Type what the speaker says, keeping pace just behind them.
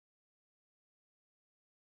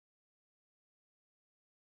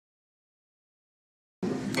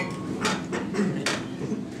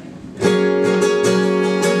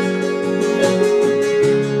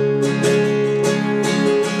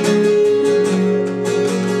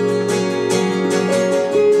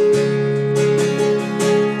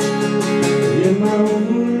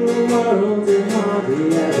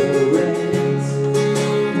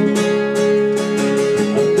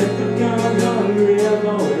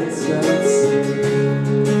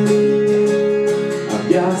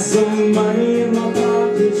some money in my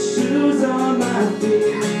pocket, shoes on my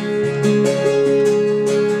feet.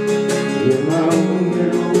 In my own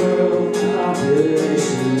little world,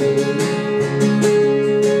 population need.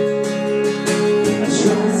 I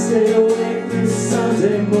try to stay awake this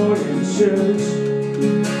Sunday morning church.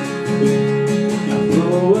 I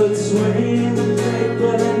throw a 20 in the plate,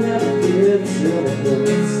 but I never get till it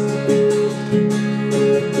hurts.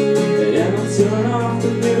 And I turn off the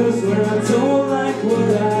news when I don't like what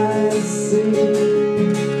I see.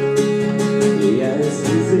 Yeah, it's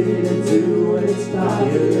easy to do when it's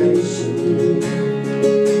population need.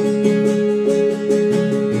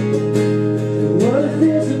 What if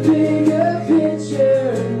there's a bigger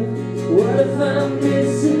picture? What if I'm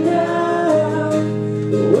missing out?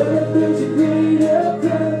 What if there's a greater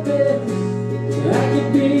purpose I could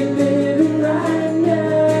be living right now?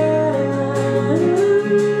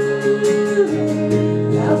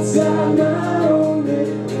 Outside my own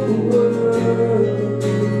little world.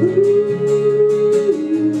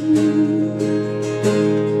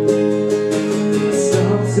 I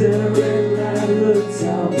stopped at a red light, looked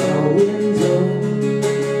out my window.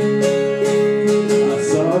 I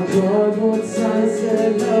saw a cardboard sign that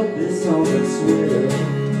said, "Help is on its way."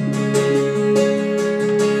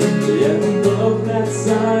 Yeah, above that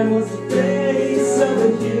sign was the face of a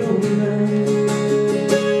human.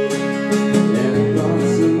 And I thought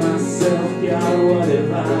to myself, God, what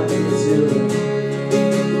have I been doing?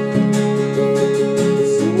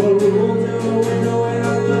 So I rolled down the window and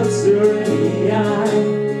I looked her in the eye.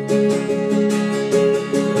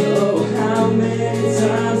 Oh, how many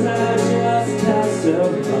times I just passed her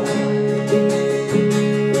by.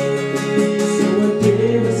 So I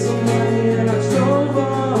gave her some money and I drove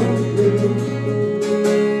on through.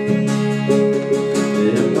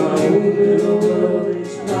 In my own little world,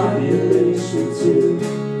 each population too.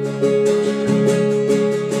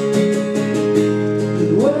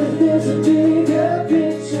 What if there's a bigger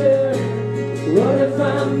picture? What if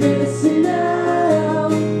I'm missing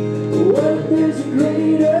out? What if there's a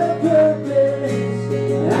greater purpose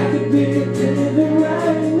I could be living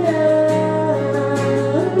right now?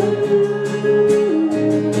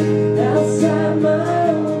 Outside my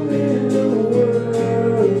own little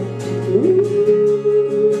world.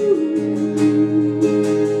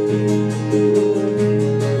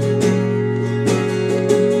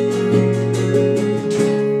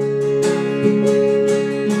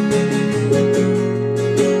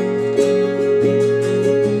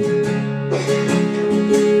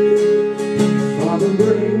 Father,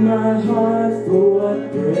 break my heart for what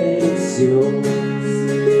breaks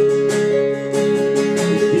yours.